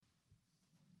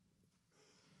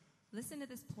Listen to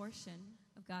this portion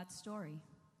of God's story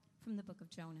from the book of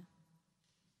Jonah.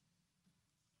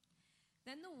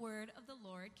 Then the word of the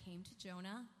Lord came to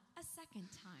Jonah a second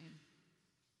time.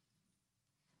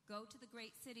 Go to the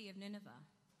great city of Nineveh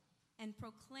and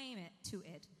proclaim it to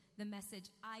it the message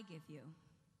I give you.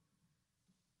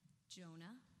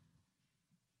 Jonah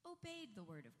obeyed the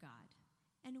word of God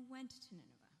and went to Nineveh.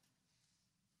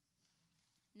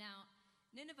 Now,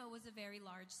 Nineveh was a very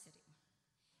large city.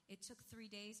 It took 3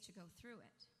 days to go through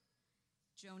it.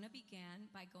 Jonah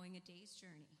began by going a day's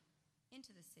journey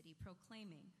into the city,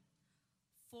 proclaiming,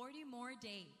 40 more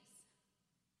days,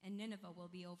 and Nineveh will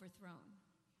be overthrown.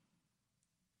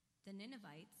 The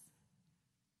Ninevites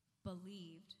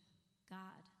believed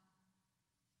God.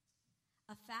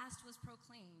 A fast was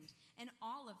proclaimed, and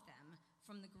all of them,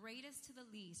 from the greatest to the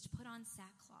least, put on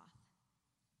sackcloth.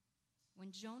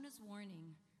 When Jonah's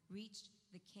warning reached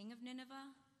the king of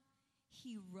Nineveh,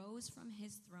 he rose from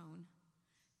his throne,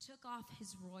 took off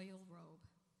his royal robe,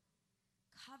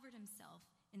 covered himself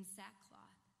in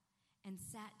sackcloth, and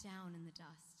sat down in the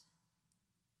dust.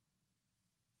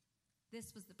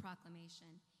 This was the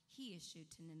proclamation he issued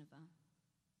to Nineveh.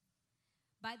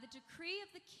 By the decree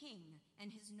of the king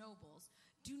and his nobles,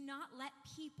 do not let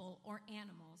people or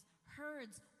animals,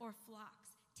 herds or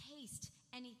flocks, taste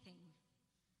anything.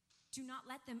 Do not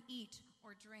let them eat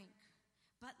or drink,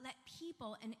 but let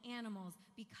people and animals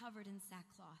be covered in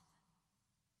sackcloth.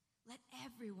 Let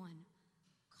everyone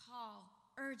call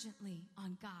urgently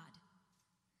on God.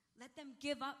 Let them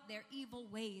give up their evil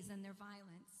ways and their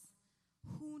violence.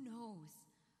 Who knows?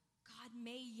 God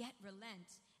may yet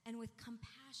relent and with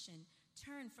compassion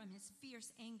turn from his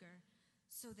fierce anger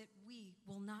so that we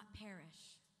will not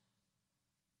perish.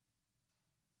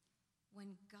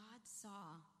 When God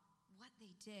saw what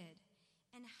they did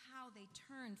and how they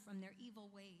turned from their evil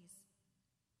ways,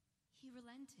 he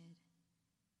relented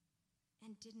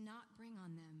and did not bring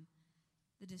on them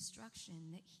the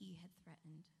destruction that he had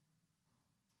threatened.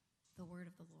 The word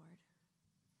of the Lord.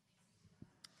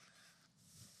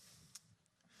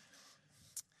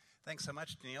 Thanks so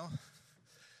much, Neil.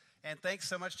 And thanks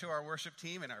so much to our worship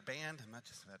team and our band. I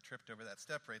just about tripped over that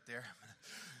step right there.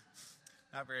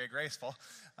 Not very graceful.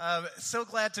 So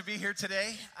glad to be here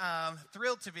today.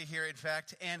 Thrilled to be here, in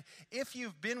fact. And if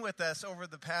you've been with us over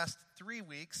the past 3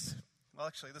 weeks, well,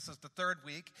 actually, this is the third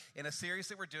week in a series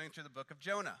that we're doing through the book of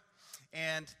Jonah.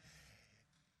 And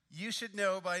you should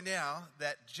know by now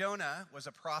that Jonah was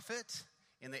a prophet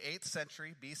in the 8th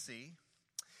century BC.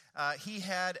 He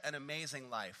had an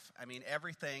amazing life. I mean,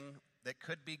 everything that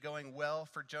could be going well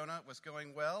for Jonah was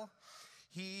going well.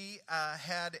 He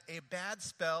had a bad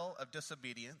spell of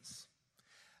disobedience,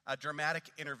 a dramatic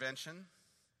intervention,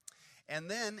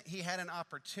 and then he had an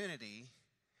opportunity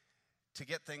to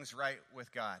get things right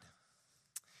with God.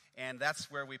 And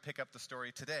that's where we pick up the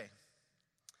story today.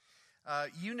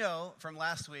 You know from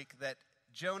last week that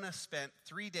Jonah spent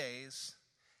 3 days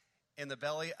in the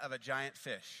belly of a giant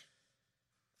fish.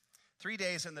 3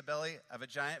 days in the belly of a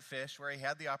giant fish where he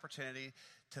had the opportunity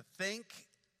to think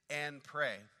and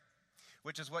pray,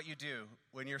 which is what you do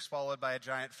when you're swallowed by a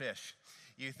giant fish.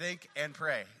 You think and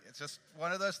pray. It's just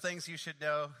one of those things you should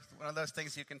know, one of those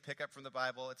things you can pick up from the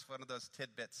Bible. It's one of those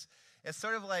tidbits. It's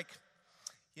sort of like,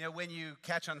 you know, when you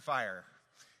catch on fire,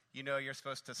 you know you're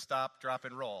supposed to stop, drop,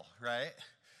 and roll, right?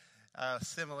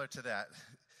 Similar to that.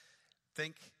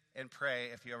 Think and pray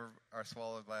if you ever are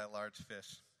swallowed by a large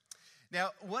fish.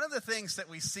 Now, one of the things that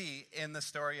we see in the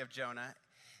story of Jonah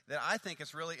that I think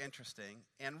is really interesting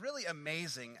and really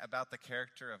amazing about the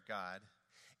character of God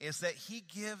is that he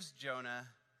gives Jonah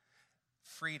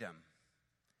freedom.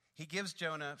 He gives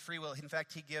Jonah free will. In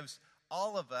fact, he gives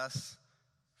all of us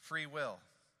free will.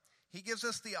 He gives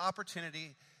us the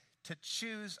opportunity to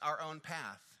choose our own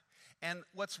path. And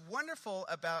what's wonderful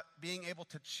about being able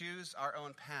to choose our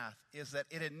own path is that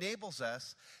it enables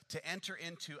us to enter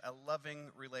into a loving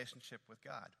relationship with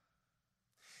God.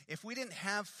 If we didn't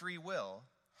have free will,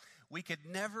 we could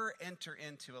never enter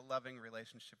into a loving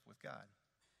relationship with God.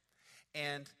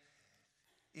 And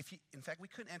in fact, we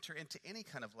couldn't enter into any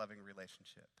kind of loving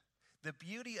relationship. The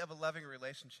beauty of a loving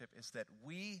relationship is that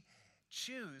we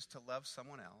choose to love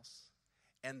someone else,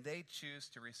 and they choose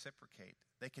to reciprocate.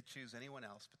 They could choose anyone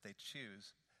else, but they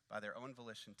choose by their own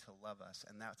volition to love us,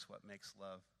 and that's what makes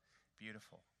love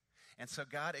beautiful. And so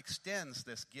God extends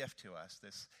this gift to us,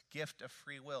 this gift of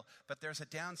free will, but there's a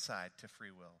downside to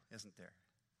free will, isn't there?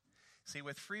 See,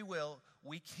 with free will,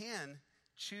 we can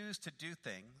choose to do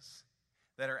things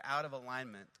that are out of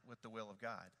alignment with the will of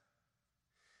God.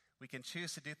 We can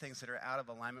choose to do things that are out of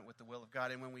alignment with the will of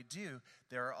God, and when we do,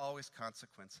 there are always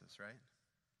consequences, right?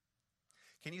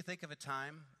 Can you think of a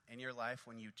time in your life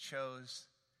when you chose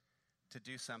to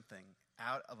do something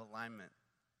out of alignment,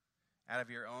 out of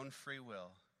your own free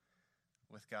will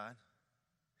with God?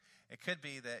 It could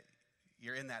be that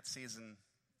you're in that season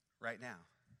right now.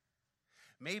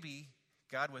 Maybe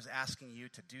God was asking you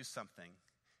to do something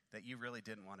that you really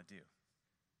didn't want to do.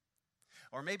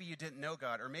 Or maybe you didn't know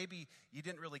God, or maybe you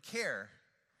didn't really care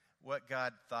what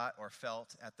God thought or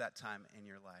felt at that time in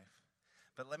your life.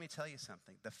 But let me tell you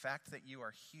something. The fact that you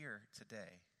are here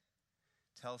today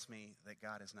tells me that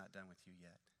God is not done with you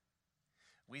yet.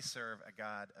 We serve a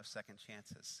God of second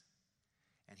chances,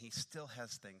 and he still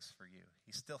has things for you.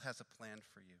 He still has a plan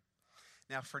for you.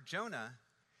 Now, for Jonah,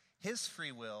 his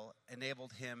free will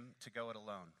enabled him to go it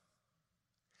alone.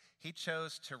 He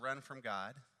chose to run from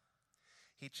God.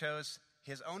 He chose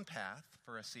his own path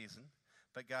for a season,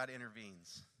 but God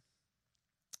intervenes.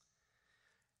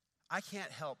 I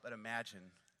can't help but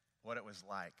imagine what it was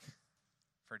like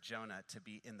for Jonah to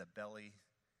be in the belly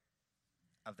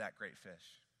of that great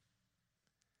fish.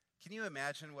 Can you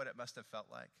imagine what it must have felt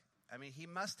like? I mean, he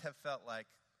must have felt like,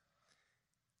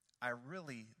 I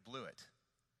really blew it.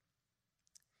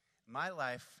 My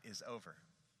life is over.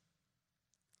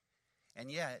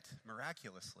 And yet,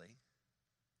 miraculously,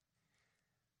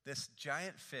 this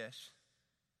giant fish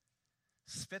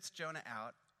spits Jonah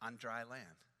out on dry land.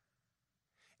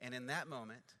 And in that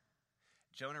moment,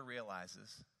 Jonah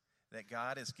realizes that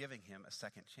God is giving him a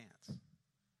second chance,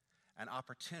 an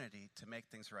opportunity to make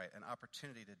things right, an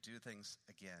opportunity to do things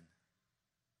again.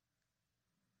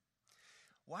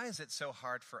 Why is it so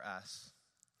hard for us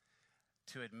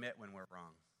to admit when we're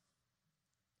wrong?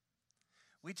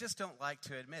 We just don't like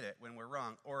to admit it when we're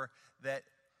wrong, or that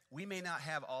we may not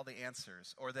have all the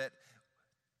answers, or that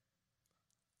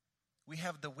we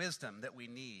have the wisdom that we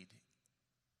need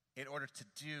in order to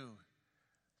do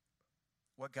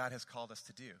what God has called us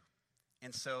to do.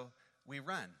 And so we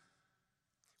run.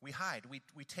 We hide.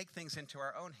 We take things into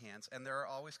our own hands, and there are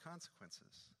always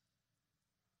consequences.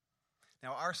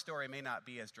 Now, our story may not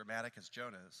be as dramatic as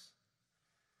Jonah's,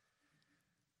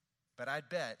 but I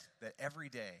bet that every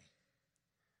day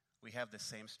we have the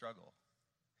same struggle,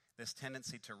 this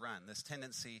tendency to run, this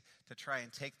tendency to try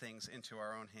and take things into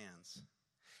our own hands.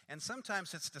 And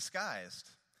sometimes it's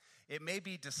disguised. It may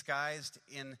be disguised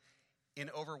in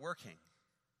overworking.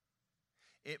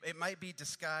 It might be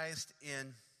disguised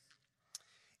in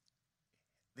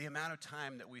the amount of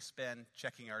time that we spend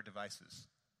checking our devices.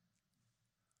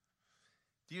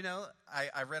 Do you know,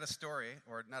 I read a story,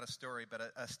 or not a story, but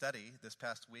a study this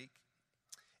past week,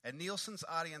 a Nielsen's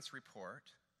audience report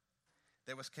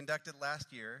that was conducted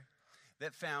last year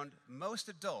that found most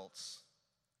adults,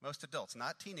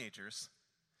 not teenagers,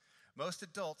 most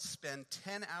adults spend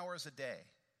 10 hours a day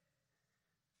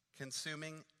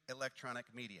consuming electronic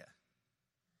media.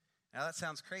 Now that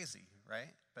sounds crazy, right?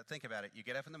 But think about it. You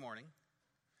get up in the morning.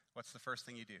 What's the first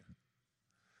thing you do?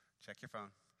 Check your phone.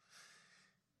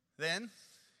 Then,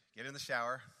 get in the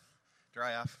shower,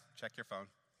 dry off, check your phone.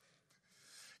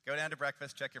 Go down to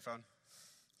breakfast, check your phone.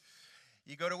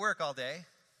 You go to work all day.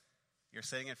 You're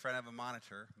sitting in front of a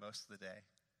monitor most of the day.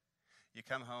 You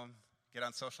come home, get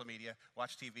on social media,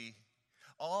 watch TV,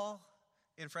 all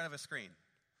in front of a screen.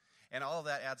 And all of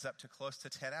that adds up to close to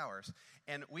 10 hours.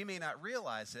 And we may not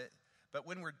realize it, but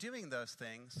when we're doing those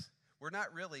things, we're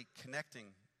not really connecting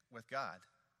with God.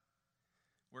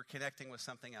 We're connecting with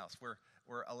something else. We're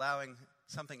allowing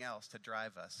something else to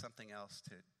drive us, something else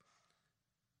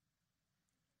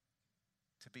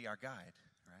to be our guide,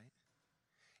 right?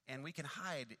 And we can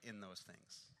hide in those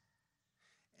things.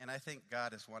 And I think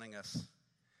God is wanting us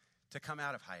to come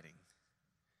out of hiding,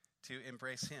 to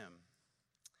embrace him.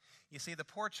 You see, the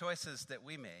poor choices that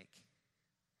we make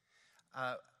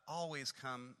always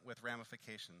come with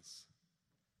ramifications.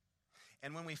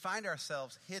 And when we find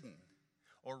ourselves hidden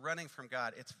or running from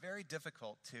God, it's very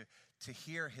difficult to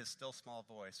hear his still small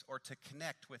voice, or to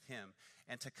connect with him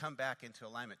and to come back into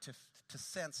alignment, to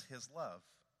sense his love.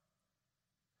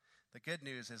 The good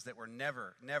news is that we're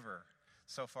never, never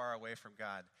so far away from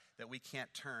God that we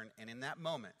can't turn, and in that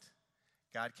moment,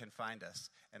 God can find us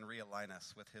and realign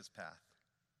us with his path.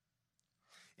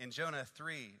 In Jonah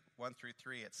 3,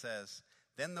 1-3, it says,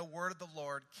 "Then the word of the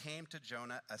Lord came to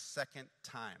Jonah a second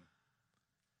time.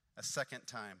 A second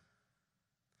time.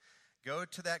 Go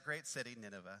to that great city,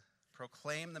 Nineveh,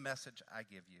 proclaim the message I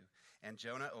give you." And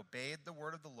Jonah obeyed the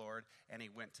word of the Lord, and he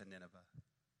went to Nineveh.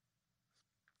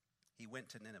 He went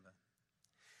to Nineveh.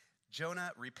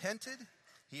 Jonah repented,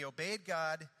 he obeyed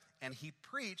God, and he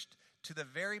preached to the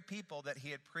very people that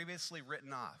he had previously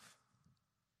written off.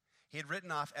 He had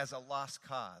written off as a lost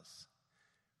cause.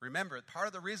 Remember, part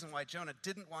of the reason why Jonah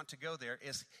didn't want to go there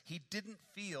is he didn't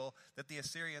feel that the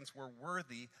Assyrians were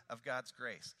worthy of God's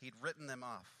grace. He'd written them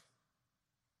off.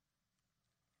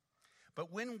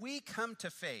 But when we come to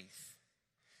faith,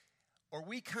 or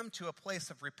we come to a place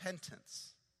of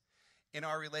repentance in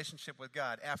our relationship with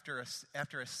God after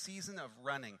a season of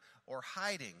running or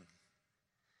hiding,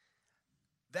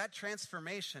 that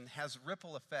transformation has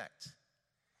ripple effect.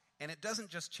 And it doesn't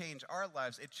just change our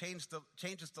lives, it changes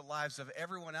the lives of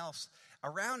everyone else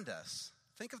around us.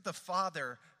 Think of the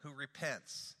father who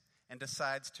repents and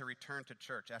decides to return to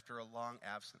church after a long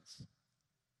absence.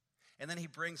 And then he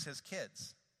brings his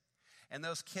kids. And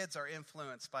those kids are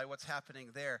influenced by what's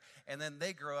happening there. And then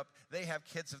they grow up, they have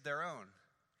kids of their own.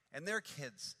 And their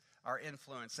kids are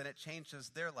influenced, and it changes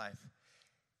their life.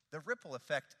 The ripple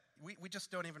effect, we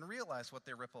just don't even realize what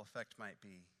their ripple effect might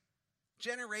be.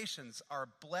 Generations are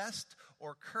blessed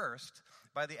or cursed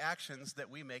by the actions that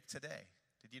we make today.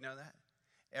 Did you know that?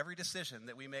 Every decision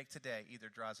that we make today either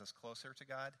draws us closer to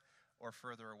God or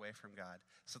further away from God.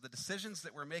 So the decisions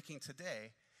that we're making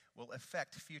today will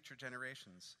affect future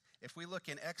generations. If we look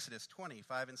in Exodus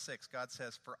 20:5 and 6, God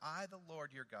says, "For I, the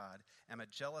Lord your God, am a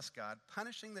jealous God,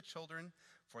 punishing the children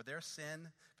for their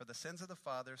sin, for the sins of the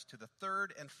fathers, to the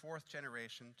third and fourth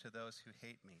generation, to those who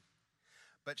hate me,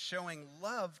 but showing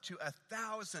love to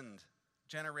 1,000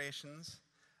 generations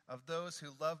of those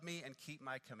who love me and keep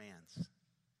my commands."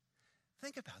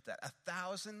 Think about that.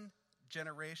 1,000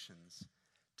 generations.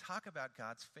 Talk about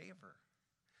God's favor.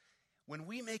 When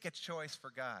we make a choice for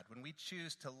God, when we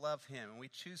choose to love him, when we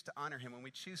choose to honor him, when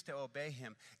we choose to obey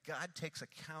him, God takes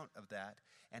account of that,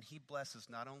 and he blesses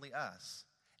not only us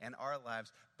and our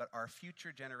lives, but our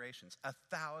future generations.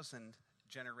 1,000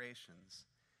 generations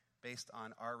based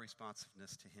on our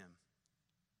responsiveness to him.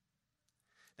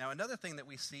 Now, another thing that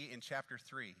we see in chapter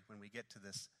 3, when we get to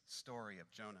this story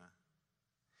of Jonah,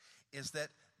 is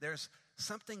that there's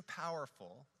something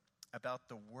powerful about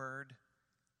the Word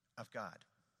of God.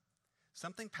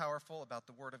 Something powerful about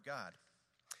the Word of God.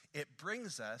 It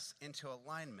brings us into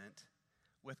alignment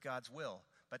with God's will.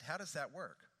 But how does that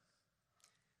work?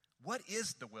 What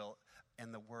is the will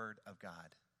and the Word of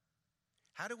God?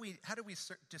 How do we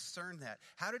discern that?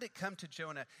 How did it come to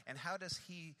Jonah, and how does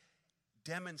he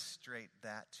demonstrate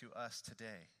that to us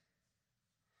today?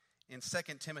 In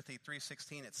 2 Timothy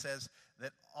 3:16, it says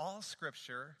that all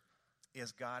Scripture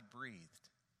is God-breathed.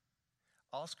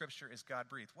 All Scripture is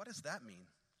God-breathed. What does that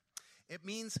mean? It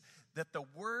means that the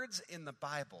words in the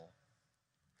Bible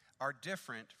are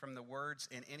different from the words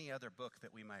in any other book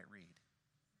that we might read.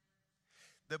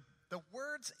 The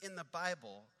words in the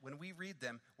Bible, when we read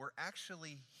them, we're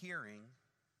actually hearing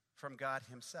from God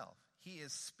himself. He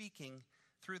is speaking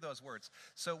through those words.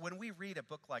 So when we read a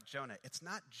book like Jonah, it's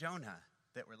not Jonah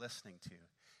that we're listening to.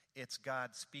 It's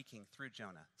God speaking through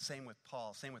Jonah. Same with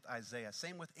Paul, same with Isaiah,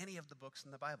 same with any of the books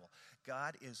in the Bible.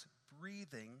 God is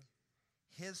breathing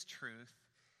his truth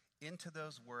into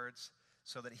those words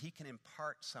so that he can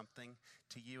impart something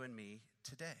to you and me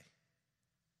today.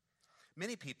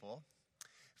 Many people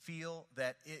feel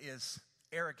that it is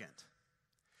arrogant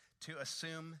to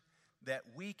assume that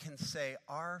we can say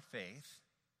our faith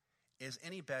is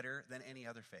any better than any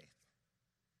other faith.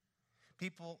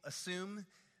 People assume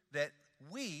that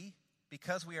we,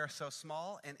 because we are so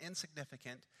small and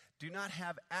insignificant, do not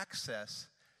have access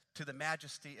to the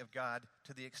majesty of God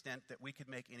to the extent that we could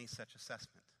make any such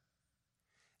assessment.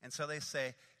 And so they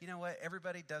say, you know what,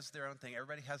 everybody does their own thing.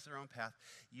 Everybody has their own path.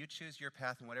 You choose your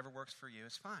path, and whatever works for you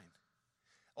is fine.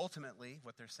 Ultimately,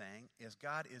 what they're saying is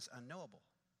God is unknowable,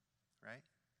 right?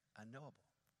 Unknowable.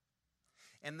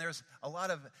 And there's a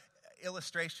lot of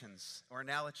illustrations or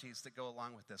analogies that go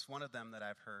along with this. One of them that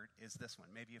I've heard is this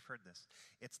one. Maybe you've heard this.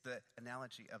 It's the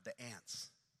analogy of the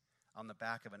ants on the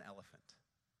back of an elephant.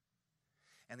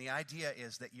 And the idea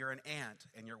is that you're an ant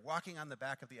and you're walking on the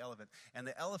back of the elephant, and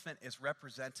the elephant is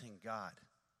representing God.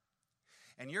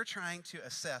 And you're trying to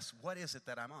assess, what is it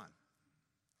that I'm on?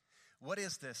 What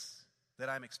is this that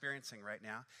I'm experiencing right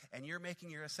now? And you're making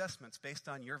your assessments based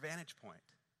on your vantage point.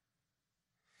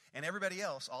 And everybody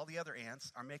else, all the other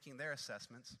ants, are making their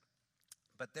assessments,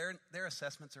 but their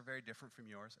assessments are very different from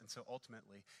yours, and so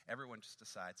ultimately, everyone just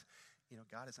decides,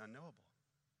 God is unknowable.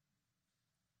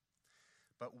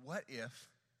 But what if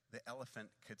the elephant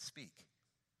could speak?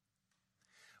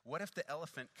 What if the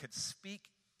elephant could speak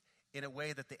in a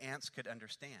way that the ants could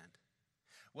understand?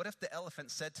 What if the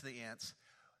elephant said to the ants,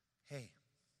 hey,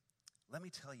 let me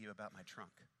tell you about my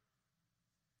trunk.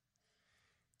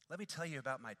 Let me tell you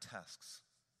about my tusks.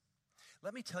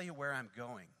 Let me tell you where I'm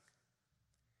going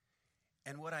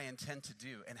and what I intend to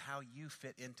do and how you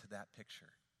fit into that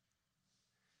picture.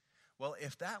 Well,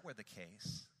 if that were the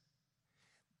case,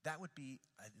 that would be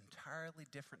an entirely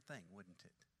different thing, wouldn't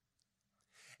it?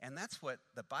 And that's what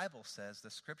the Bible says the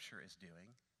Scripture is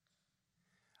doing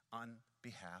on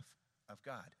behalf of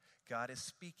God. God is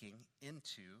speaking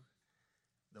into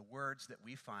the words that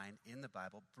we find in the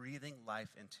Bible, breathing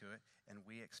life into it, and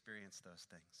we experience those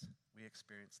things. We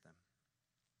experience them.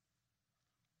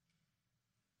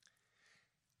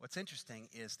 What's interesting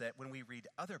is that when we read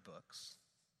other books,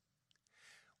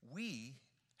 we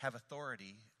have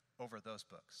authority over those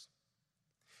books.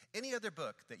 Any other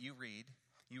book that you read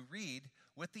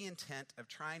with the intent of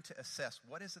trying to assess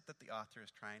what is it that the author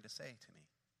is trying to say to me.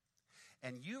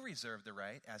 And you reserve the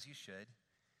right, as you should,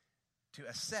 to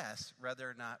assess whether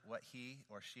or not what he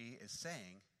or she is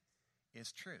saying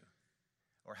is true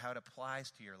or how it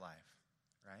applies to your life,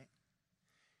 right?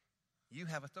 You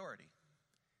have authority,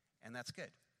 and that's good.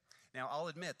 Now, I'll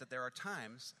admit that there are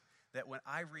times that when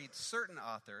I read certain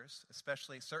authors,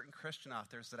 especially certain Christian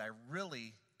authors that I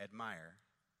really admire,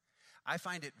 I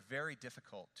find it very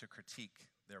difficult to critique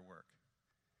their work.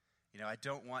 I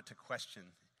don't want to question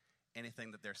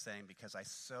anything that they're saying because I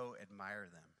so admire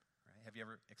them. Right? Have you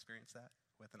ever experienced that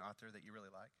with an author that you really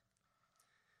like?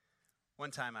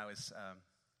 One time I was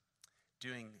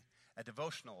doing a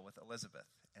devotional with Elizabeth,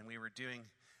 and we were doing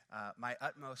My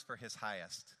Utmost for His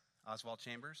Highest, Oswald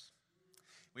Chambers.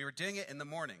 We were doing it in the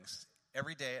mornings,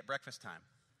 every day at breakfast time.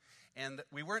 And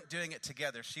we weren't doing it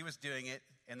together. She was doing it,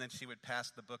 and then she would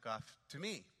pass the book off to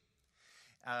me.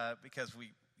 Because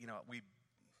we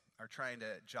are trying to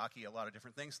jockey a lot of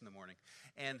different things in the morning.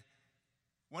 And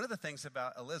one of the things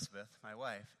about Elizabeth, my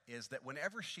wife, is that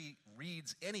whenever she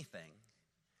reads anything,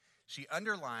 she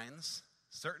underlines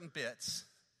certain bits,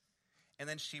 and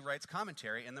then she writes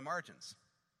commentary in the margins.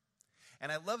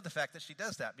 And I love the fact that she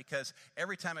does that, because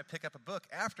every time I pick up a book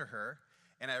after her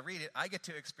and I read it, I get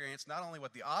to experience not only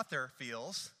what the author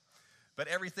feels, but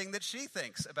everything that she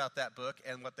thinks about that book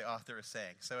and what the author is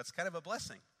saying. So it's kind of a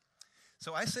blessing.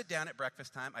 So I sit down at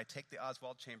breakfast time, I take the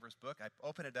Oswald Chambers book, I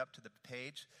open it up to the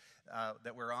page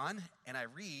that we're on, and I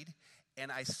read,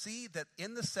 and I see that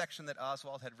in the section that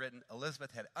Oswald had written,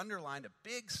 Elizabeth had underlined a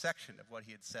big section of what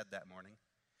he had said that morning.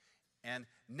 And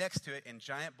next to it, in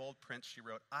giant bold print, she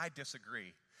wrote, "I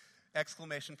disagree!"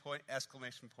 Exclamation point,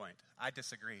 exclamation point. I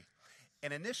disagree.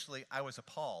 And initially, I was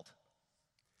appalled.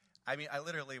 I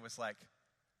literally was like,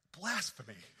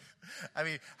 blasphemy.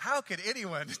 How could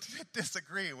anyone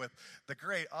disagree with the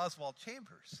great Oswald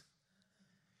Chambers?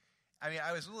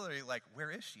 I was literally like,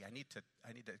 where is she? I need to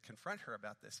confront her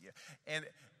about this. And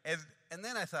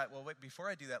then I thought, well, wait, before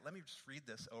I do that, let me just read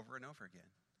this over and over again.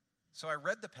 So I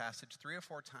read the passage 3 or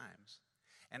 4 times,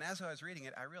 and as I was reading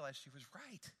it, I realized she was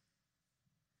right.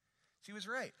 She was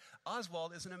right.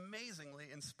 Oswald is an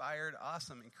amazingly inspired,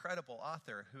 awesome, incredible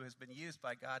author who has been used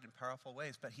by God in powerful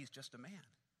ways, but he's just a man.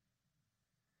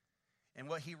 And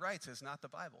what he writes is not the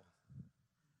Bible.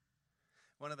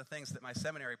 One of the things that my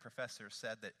seminary professor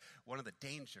said, that one of the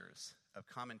dangers of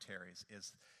commentaries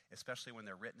is, especially when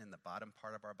they're written in the bottom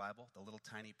part of our Bible, the little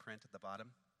tiny print at the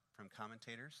bottom from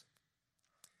commentators,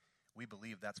 we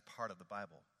believe that's part of the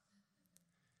Bible.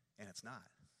 And it's not.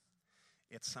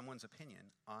 It's someone's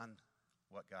opinion on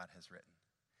what God has written.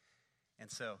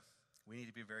 And so we need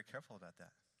to be very careful about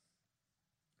that.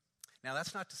 Now,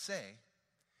 that's not to say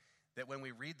that when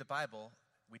we read the Bible,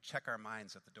 we check our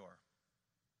minds at the door.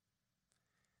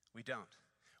 We don't.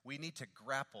 We need to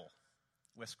grapple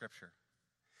with Scripture.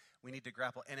 We need to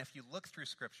grapple. And if you look through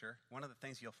Scripture, one of the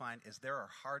things you'll find is there are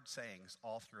hard sayings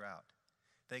all throughout.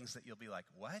 Things that you'll be like,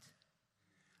 what?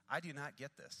 I do not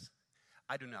get this.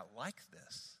 I do not like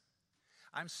this.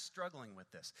 I'm struggling with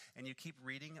this. And you keep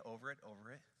reading over it,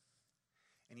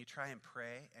 and you try and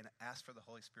pray and ask for the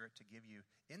Holy Spirit to give you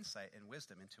insight and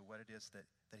wisdom into what it is that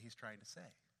he's trying to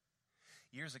say.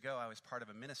 Years ago, I was part of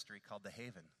a ministry called The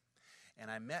Haven,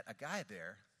 and I met a guy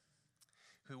there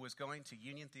who was going to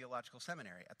Union Theological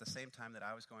Seminary at the same time that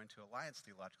I was going to Alliance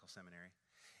Theological Seminary.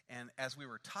 And as we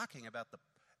were talking about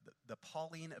the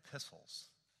Pauline epistles,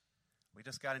 we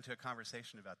just got into a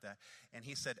conversation about that, and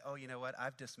he said, oh, you know what,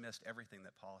 I've dismissed everything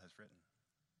that Paul has written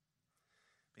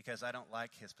because I don't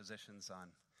like his positions on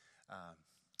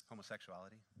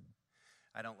homosexuality.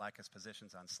 I don't like his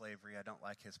positions on slavery. I don't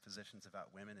like his positions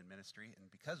about women in ministry,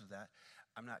 and because of that,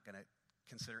 I'm not going to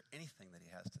consider anything that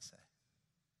he has to say.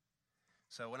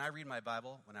 So when I read my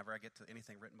Bible, whenever I get to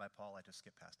anything written by Paul, I just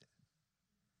skip past it.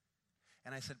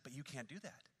 And I said, but you can't do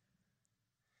that.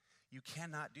 You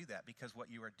cannot do that, because what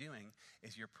you are doing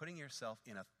is you're putting yourself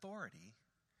in authority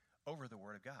over the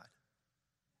Word of God.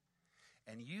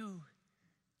 And you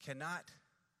cannot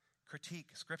critique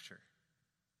Scripture.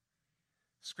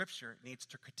 Scripture needs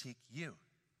to critique you.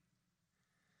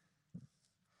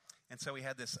 And so we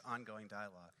had this ongoing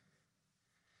dialogue.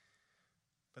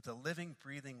 But the living,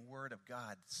 breathing Word of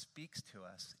God speaks to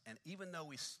us, and even though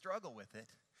we struggle with it,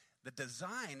 the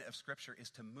design of Scripture is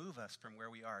to move us from where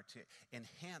we are, to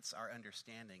enhance our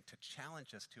understanding, to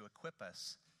challenge us, to equip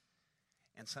us.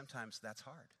 And sometimes that's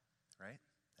hard, right?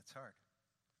 That's hard.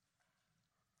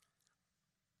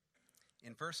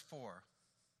 In verse 4,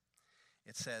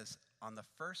 it says, on the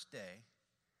first day,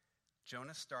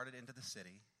 Jonah started into the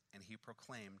city, and he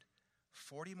proclaimed,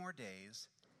 40 more days,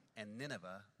 and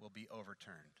Nineveh will be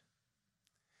overturned.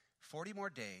 40 more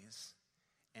days,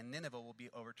 and Nineveh will be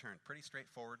overturned. Pretty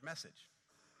straightforward message.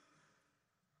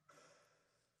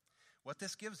 What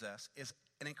this gives us is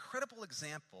an incredible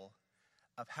example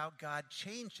of how God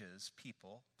changes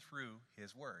people through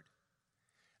his word.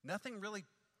 Nothing really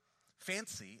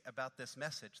fancy about this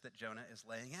message that Jonah is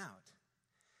laying out.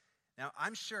 Now,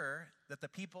 I'm sure that the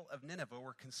people of Nineveh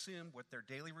were consumed with their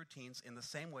daily routines in the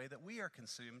same way that we are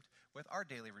consumed with our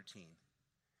daily routine.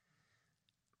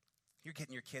 You're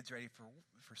getting your kids ready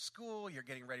for school, you're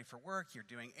getting ready for work, you're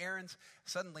doing errands.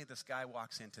 Suddenly this guy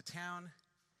walks into town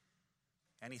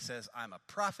and he says, I'm a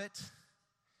prophet,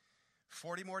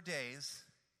 40 more days,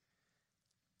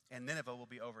 and Nineveh will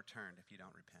be overturned if you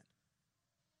don't repent.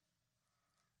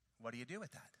 What do you do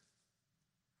with that?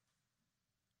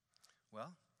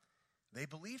 Well, they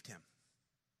believed him.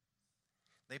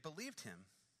 They believed him.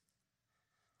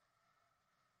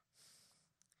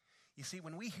 You see,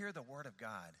 when we hear the word of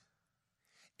God,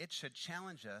 it should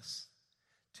challenge us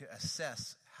to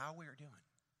assess how we are doing.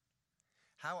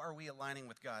 How are we aligning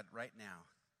with God right now?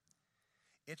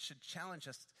 It should challenge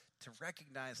us to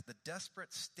recognize the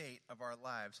desperate state of our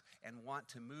lives and want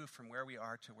to move from where we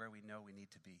are to where we know we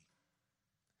need to be.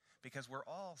 Because we're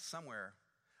all somewhere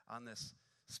on this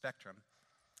spectrum,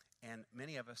 and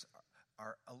many of us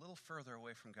are a little further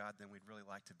away from God than we'd really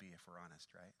like to be, if we're honest,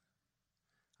 right?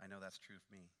 I know that's true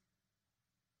of me.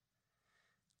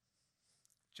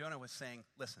 Jonah was saying,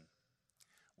 listen,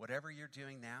 whatever you're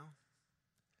doing now,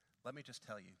 let me just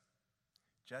tell you,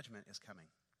 judgment is coming.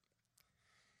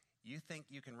 You think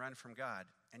you can run from God,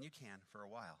 and you can for a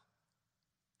while.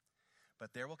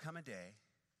 But there will come a day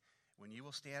when you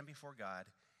will stand before God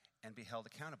and be held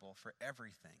accountable for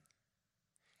everything.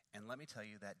 And let me tell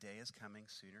you, that day is coming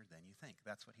sooner than you think.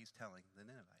 That's what he's telling the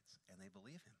Ninevites, and they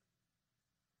believe him.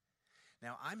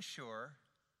 Now, I'm sure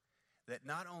that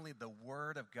not only the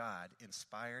Word of God,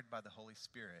 inspired by the Holy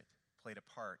Spirit, played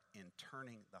a part in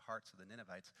turning the hearts of the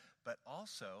Ninevites, but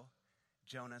also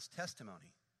Jonah's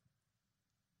testimony.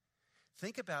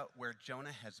 Think about where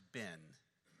Jonah has been,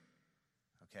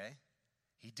 okay?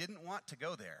 He didn't want to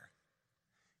go there.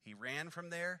 He ran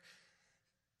from there.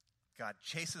 God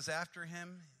chases after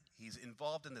him. He's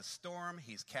involved in the storm.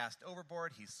 He's cast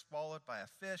overboard. He's swallowed by a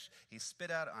fish. He's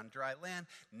spit out on dry land.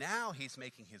 Now he's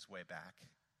making his way back.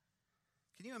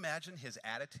 Can you imagine his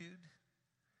attitude?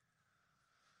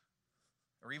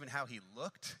 Or even how he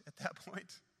looked at that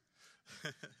point?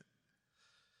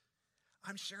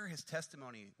 I'm sure his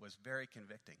testimony was very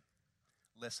convicting.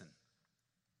 Listen,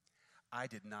 I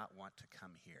did not want to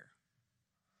come here.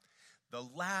 The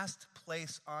last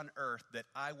place on earth that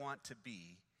I want to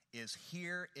be is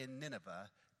here in Nineveh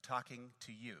talking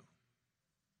to you.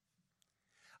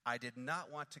 I did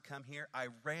not want to come here. I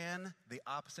ran the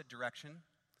opposite direction.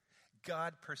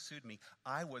 God pursued me.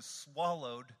 I was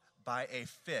swallowed by a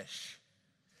fish.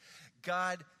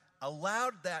 God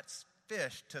allowed that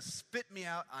fish to spit me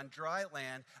out on dry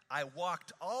land. I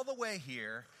walked all the way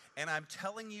here, and I'm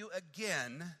telling you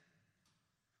again,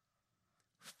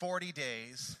 40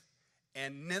 days,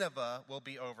 and Nineveh will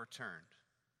be overturned.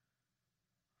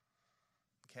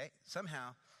 Okay? Somehow,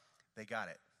 they got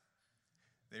it.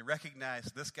 They recognize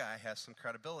this guy has some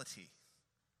credibility.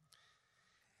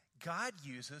 God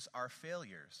uses our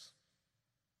failures.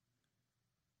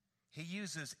 He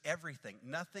uses everything.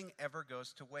 Nothing ever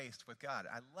goes to waste with God.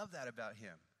 I love that about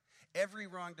him. Every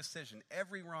wrong decision,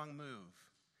 every wrong move,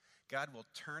 God will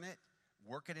turn it,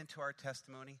 work it into our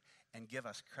testimony, and give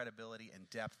us credibility and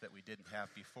depth that we didn't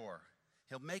have before.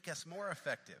 He'll make us more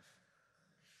effective.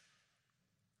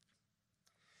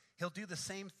 He'll do the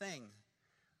same thing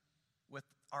with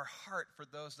our heart for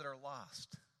those that are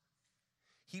lost.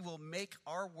 He will make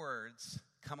our words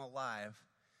come alive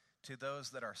to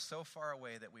those that are so far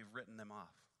away that we've written them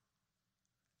off.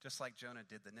 Just like Jonah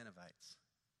did the Ninevites.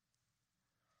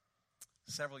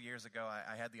 Several years ago,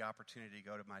 I had the opportunity to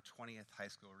go to my 20th high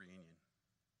school reunion.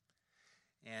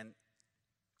 And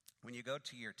when you go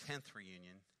to your 10th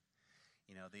reunion,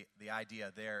 you know, the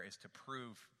idea there is to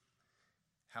prove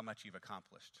how much you've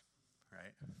accomplished,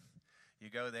 right? You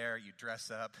go there, you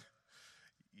dress up,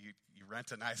 you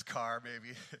rent a nice car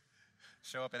maybe,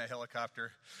 show up in a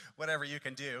helicopter, whatever you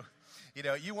can do.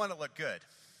 You want to look good.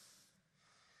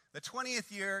 The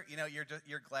 20th year,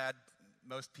 you're glad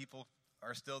most people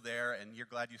are still there, and you're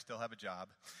glad you still have a job,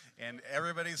 and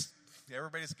everybody's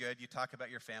good. You talk about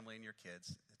your family and your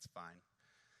kids. It's fine.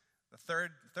 The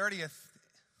 30th,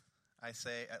 I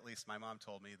say, at least my mom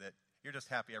told me, that you're just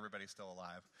happy everybody's still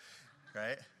alive,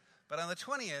 right? But on the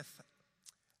 20th,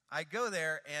 I go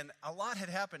there, and a lot had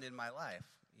happened in my life.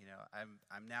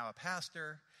 I'm now a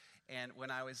pastor, and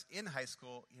when I was in high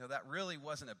school, that really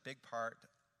wasn't a big part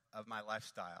of my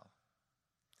lifestyle.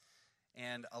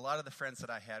 And a lot of the friends that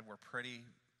I had were pretty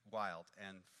wild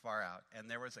and far out. And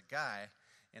there was a guy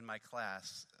in my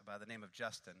class by the name of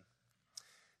Justin,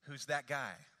 who's that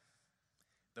guy.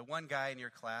 The one guy in your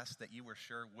class that you were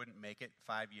sure wouldn't make it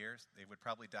 5 years. They would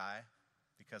probably die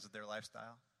because of their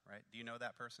lifestyle, right? Do you know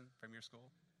that person from your school?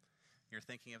 You're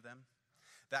thinking of them?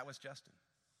 That was Justin.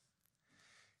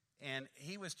 And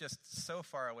he was just so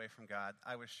far away from God,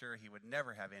 I was sure he would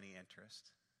never have any interest.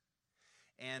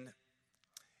 And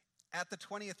at the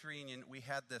 20th reunion, we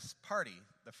had this party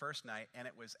the first night, and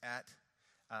it was at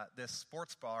this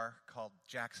sports bar called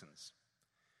Jackson's,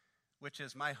 which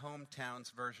is my hometown's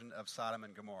version of Sodom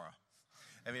and Gomorrah.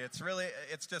 I mean,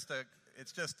 it's just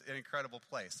an incredible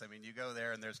place. I mean, you go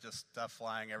there, and there's just stuff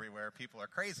flying everywhere. People are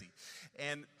crazy.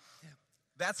 And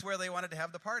that's where they wanted to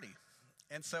have the party.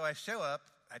 And so I show up,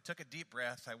 I took a deep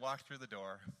breath, I walked through the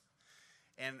door,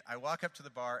 and I walk up to the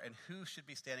bar, and who should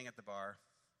be standing at the bar?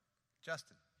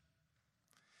 Justin.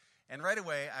 And right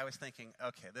away, I was thinking,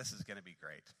 okay, this is going to be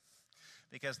great.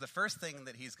 Because the first thing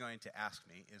that he's going to ask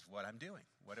me is what I'm doing.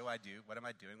 What do I do? What am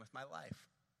I doing with my life?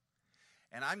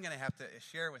 And I'm going to have to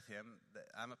share with him that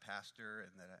I'm a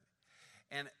pastor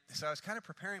and so I was kind of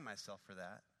preparing myself for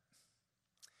that.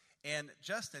 And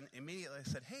Justin immediately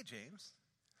said, "Hey, James,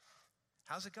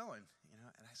 how's it going?" And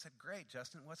I said, "Great,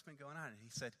 Justin, what's been going on?" And he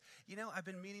said, "I've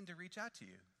been meaning to reach out to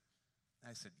you."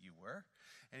 I said, "You were?"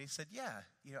 And he said, "Yeah,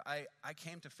 I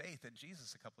came to faith in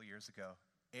Jesus a couple years ago,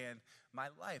 and my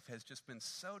life has just been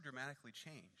so dramatically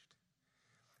changed.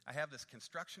 I have this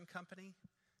construction company.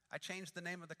 I changed the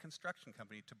name of the construction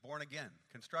company to Born Again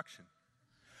Construction.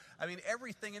 I mean,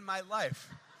 everything in my life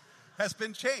has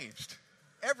been changed.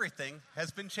 Everything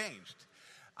has been changed.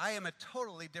 I am a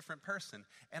totally different person."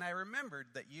 And I remembered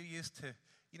that you used to,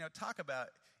 talk about,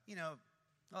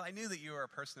 well, I knew that you were a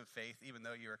person of faith, even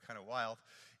though you were kind of wild.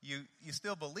 You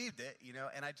still believed it,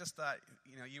 and I just thought,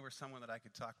 you were someone that I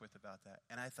could talk with about that.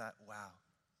 And I thought, wow,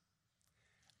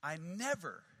 I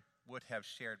never would have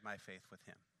shared my faith with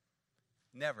him.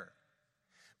 Never.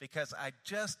 Because I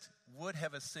just would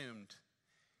have assumed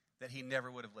that he never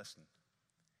would have listened,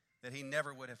 that he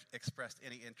never would have expressed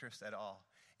any interest at all.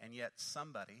 And yet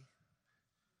somebody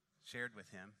shared with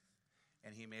him,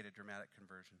 and he made a dramatic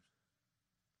conversion.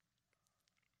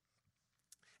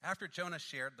 After Jonah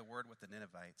shared the word with the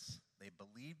Ninevites, they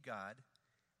believed God,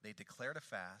 they declared a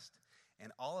fast,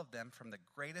 and all of them, from the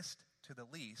greatest to the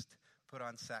least, put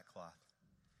on sackcloth.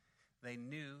 They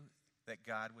knew that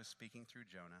God was speaking through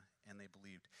Jonah, and they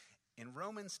believed. In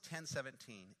Romans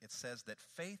 10:17, it says that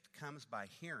faith comes by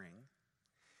hearing,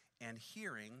 and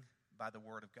hearing by the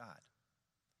word of God.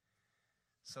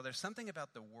 So there's something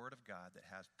about the word of God that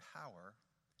has power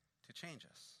to change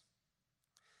us.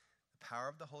 The power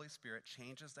of the Holy Spirit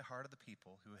changes the heart of the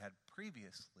people who had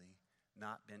previously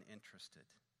not been interested.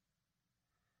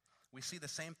 We see the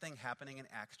same thing happening in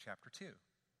Acts chapter 2.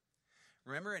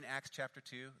 Remember in Acts chapter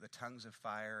 2, the tongues of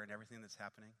fire and everything that's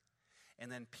happening?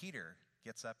 And then Peter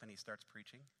gets up and he starts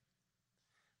preaching.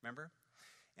 Remember?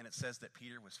 And it says that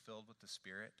Peter was filled with the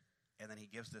Spirit, and then he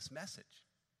gives this message.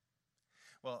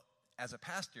 Well, as a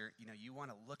pastor, you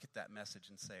want to look at that message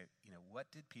and say, what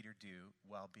did Peter do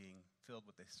while being filled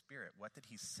with the Spirit? What did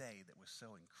he say that was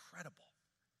so incredible?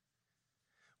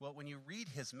 Well, when you read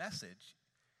his message,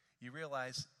 you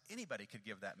realize anybody could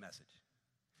give that message.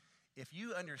 If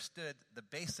you understood the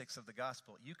basics of the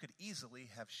gospel, you could easily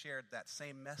have shared that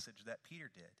same message that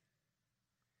Peter did.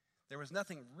 There was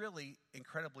nothing really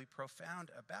incredibly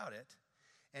profound about it,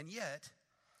 and yet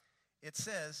it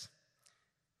says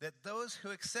that those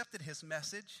who accepted his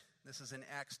message, this is in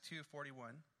Acts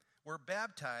 2:41, were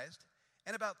baptized,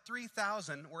 and about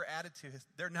 3,000 were added to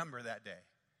their number that day.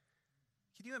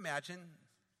 Can you imagine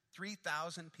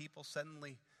 3,000 people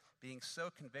suddenly being so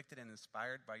convicted and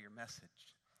inspired by your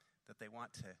message that they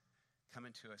want to come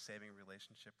into a saving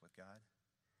relationship with God?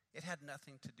 It had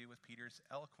nothing to do with Peter's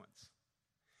eloquence.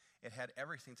 It had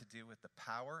everything to do with the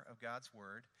power of God's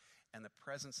word and the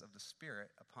presence of the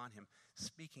Spirit upon him,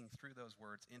 speaking through those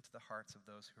words into the hearts of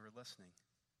those who are listening.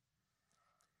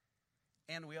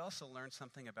 And we also learned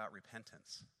something about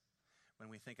repentance. when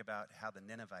we think about how the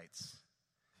Ninevites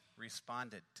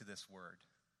responded to this word.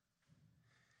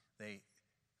 The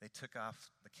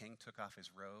king took off his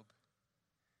robe,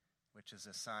 which is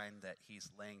a sign that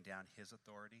he's laying down his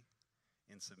authority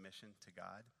in submission to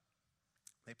God.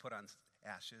 They put on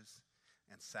ashes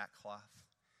and sackcloth,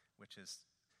 which is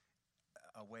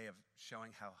a way of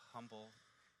showing how humble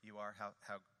you are,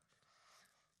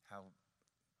 how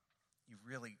you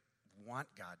really want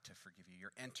God to forgive you.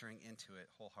 You're entering into it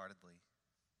wholeheartedly.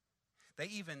 They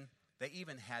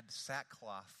even had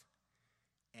sackcloth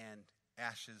and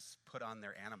ashes put on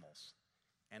their animals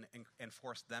and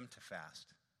forced them to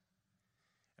fast.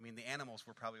 I mean, the animals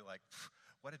were probably like,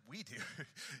 what did we do?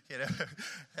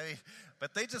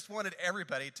 But they just wanted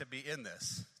everybody to be in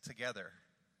this together.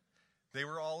 They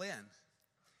were all in.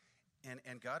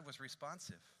 And God was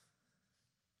responsive.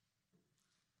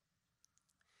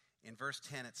 In verse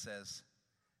 10 it says,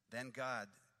 then God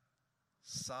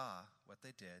saw what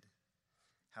they did,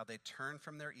 how they turned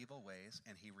from their evil ways,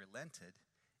 and he relented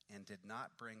and did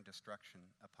not bring destruction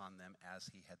upon them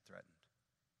as he had threatened.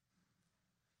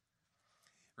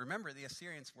 Remember, the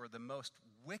Assyrians were the most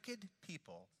wicked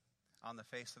people on the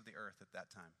face of the earth at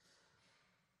that time.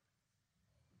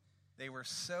 They were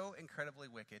so incredibly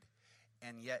wicked,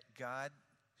 and yet God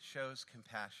shows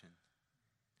compassion.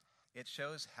 It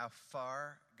shows how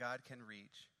far God can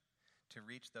reach to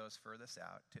reach those furthest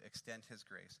out, to extend his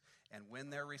grace. And when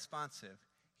they're responsive,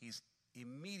 he's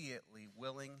immediately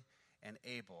willing and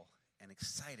able and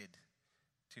excited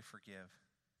to forgive.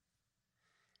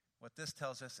 What this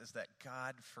tells us is that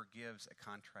God forgives a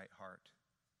contrite heart.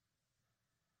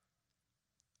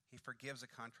 He forgives a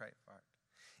contrite heart.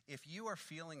 If you are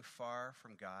feeling far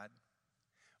from God,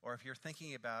 or if you're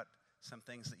thinking about some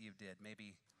things that you did,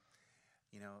 maybe,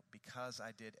 because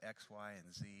I did X, Y,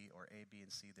 and Z, or A, B,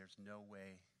 and C, there's no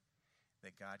way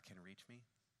that God can reach me,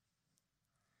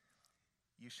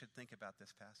 you should think about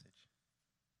this passage,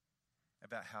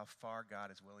 about how far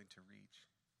God is willing to reach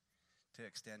to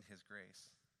extend his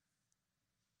grace.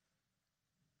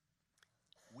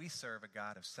 We serve a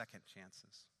God of second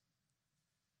chances.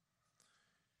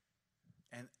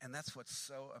 And that's what's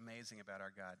so amazing about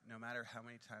our God. No matter how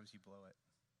many times you blow it,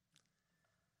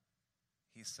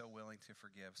 he's so willing to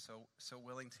forgive, so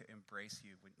willing to embrace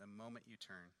you the moment you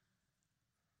turn.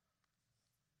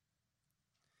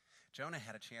 Jonah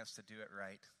had a chance to do it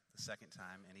right the second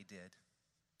time, and he did.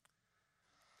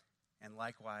 And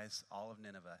likewise, all of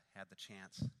Nineveh had the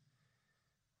chance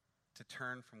to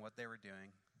turn from what they were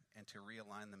doing and to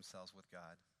realign themselves with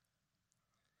God.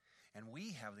 And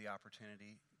we have the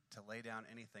opportunity to lay down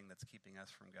anything that's keeping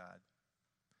us from God.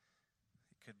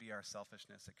 It could be our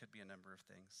selfishness. It could be a number of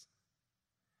things.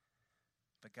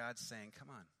 But God's saying, come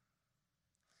on.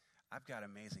 I've got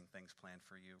amazing things planned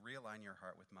for you. Realign your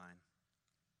heart with mine.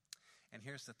 And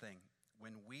here's the thing.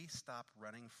 When we stop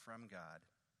running from God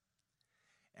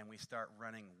and we start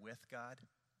running with God,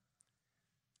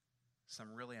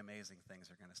 some really amazing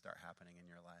things are going to start happening in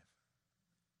your life.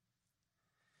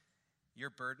 Your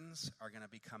burdens are going to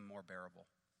become more bearable.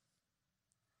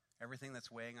 Everything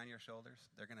that's weighing on your shoulders,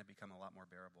 they're going to become a lot more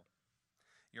bearable.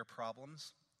 Your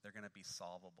problems, they're going to be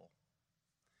solvable.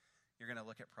 You're going to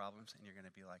look at problems and you're going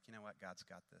to be like, you know what, God's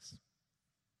got this.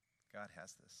 God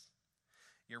has this.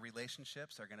 Your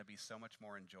relationships are going to be so much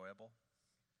more enjoyable.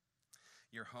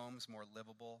 Your home's more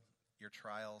livable. Your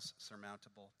trials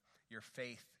surmountable. Your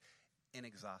faith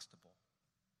inexhaustible.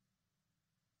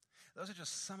 Those are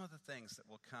just some of the things that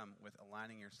will come with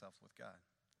aligning yourself with God.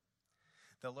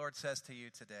 The Lord says to you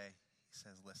today, he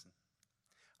says, listen,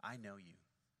 I know you.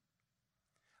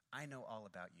 I know all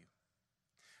about you.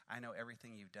 I know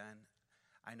everything you've done.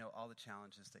 I know all the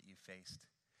challenges that you've faced.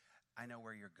 I know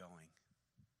where you're going.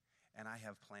 And I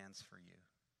have plans for you.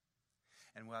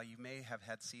 And while you may have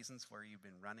had seasons where you've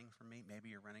been running from me, maybe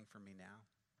you're running from me now,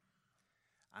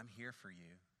 I'm here for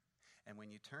you. And when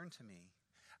you turn to me,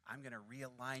 I'm going to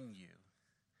realign you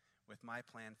with my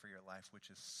plan for your life, which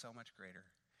is so much greater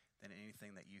than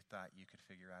anything that you thought you could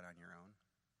figure out on your own.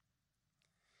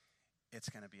 It's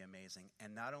going to be amazing.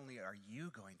 And not only are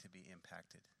you going to be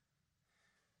impacted,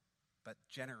 but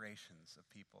generations of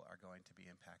people are going to be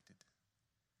impacted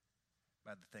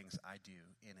by the things I do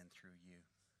in and through you.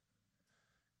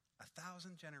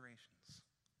 1,000 generations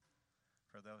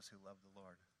for those who love the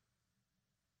Lord.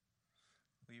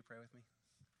 Will you pray with me?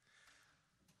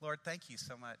 Lord, thank you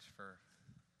so much for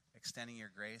extending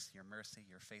your grace, your mercy,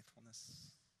 your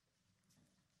faithfulness.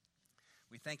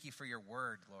 We thank you for your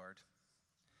word, Lord.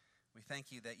 We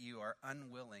thank you that you are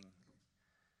unwilling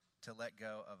to let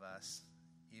go of us,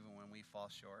 even when we fall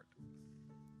short,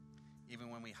 even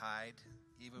when we hide,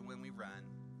 even when we run,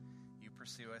 you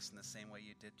pursue us in the same way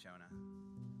you did Jonah.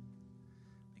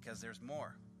 Because there's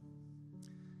more.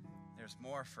 There's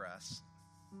more for us.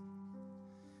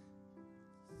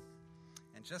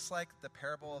 And just like the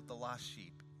parable of the lost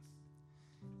sheep,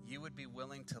 you would be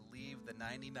willing to leave the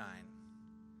 99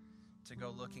 to go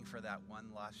looking for that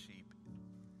one lost sheep,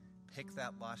 pick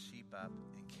that lost sheep up,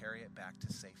 and carry it back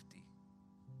to safety.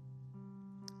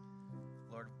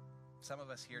 Lord, some of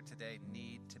us here today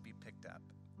need to be picked up.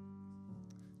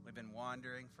 We've been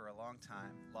wandering for a long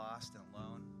time, lost and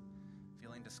alone,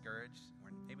 feeling discouraged.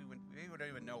 Maybe we don't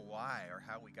even know why or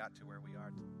how we got to where we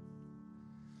are.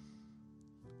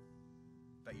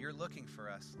 But you're looking for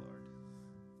us, Lord.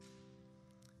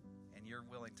 And you're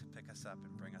willing to pick us up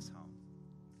and bring us home.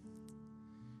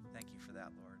 Thank you for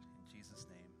that, Lord. In Jesus'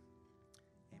 name,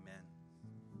 amen.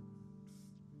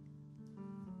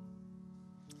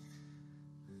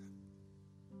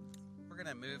 We're going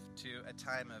to move to a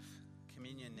time of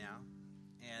communion now.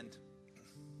 And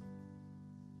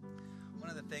one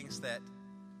of the things that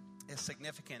is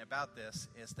significant about this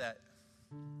is that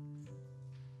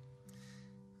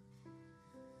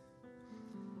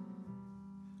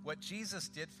what Jesus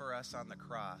did for us on the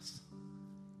cross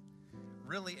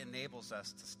really enables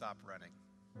us to stop running.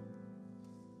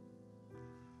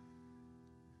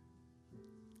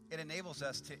 It enables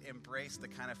us to embrace the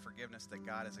kind of forgiveness that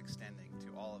God is extending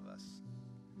to all of us.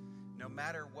 No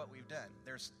matter what we've done,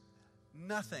 there's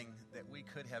nothing that we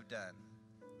could have done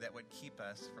that would keep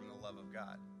us from the love of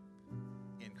God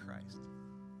in Christ.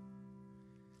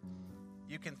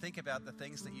 You can think about the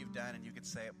things that you've done and you could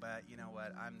say, but you know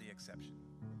what, I'm the exception.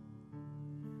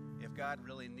 If God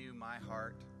really knew my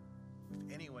heart,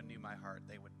 if anyone knew my heart,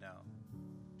 they would know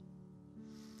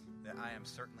that I am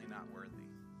certainly not worthy.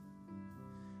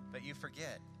 But you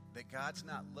forget that God's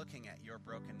not looking at your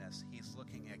brokenness. He's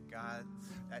looking at God,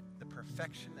 at the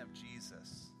perfection of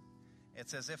Jesus.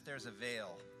 It's as if there's a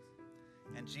veil,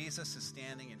 and Jesus is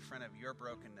standing in front of your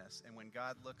brokenness. And when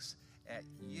God looks at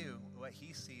you, what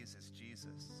he sees is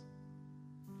Jesus.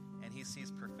 And he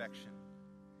sees perfection.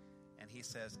 And he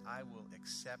says, I will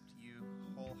accept you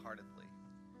wholeheartedly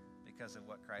because of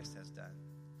what Christ has done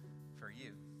for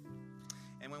you.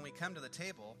 And when we come to the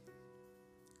table,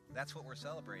 that's what we're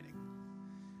celebrating.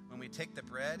 When we take the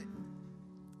bread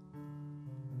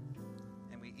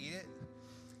and we eat it,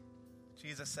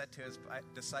 Jesus said to his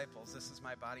disciples, this is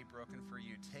my body broken for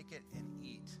you. Take it and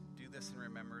eat. Do this in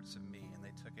remembrance of me. And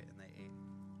they took it and they ate.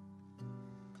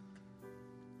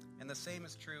 And the same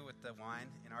is true with the wine,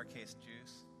 in our case,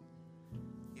 juice.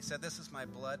 He said, this is my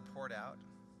blood poured out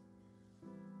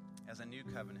as a new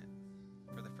covenant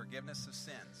for the forgiveness of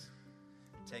sins.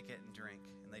 Take it and drink.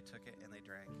 And they took it and they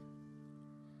drank.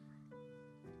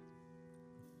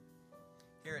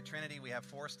 Here at Trinity, we have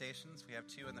 4 stations. We have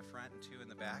 2 in the front and 2 in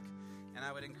the back. And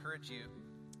I would encourage you,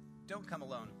 don't come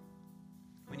alone.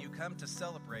 When you come to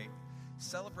celebrate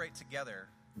together,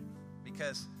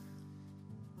 because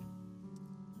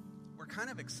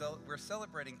we're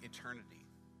celebrating eternity.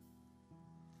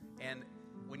 And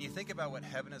when you think about what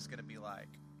heaven is going to be like,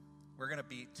 we're going to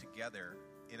be together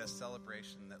in a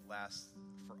celebration that lasts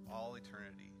for all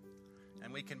eternity.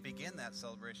 And we can begin that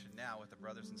celebration now with the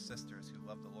brothers and sisters who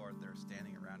love the Lord. They're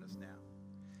standing around us now.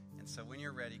 And so when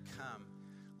you're ready, come.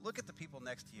 Look at the people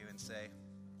next to you and say,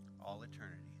 all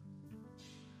eternity.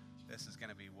 This is going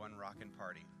to be one rockin'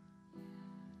 party.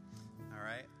 All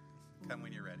right? Come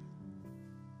when you're ready.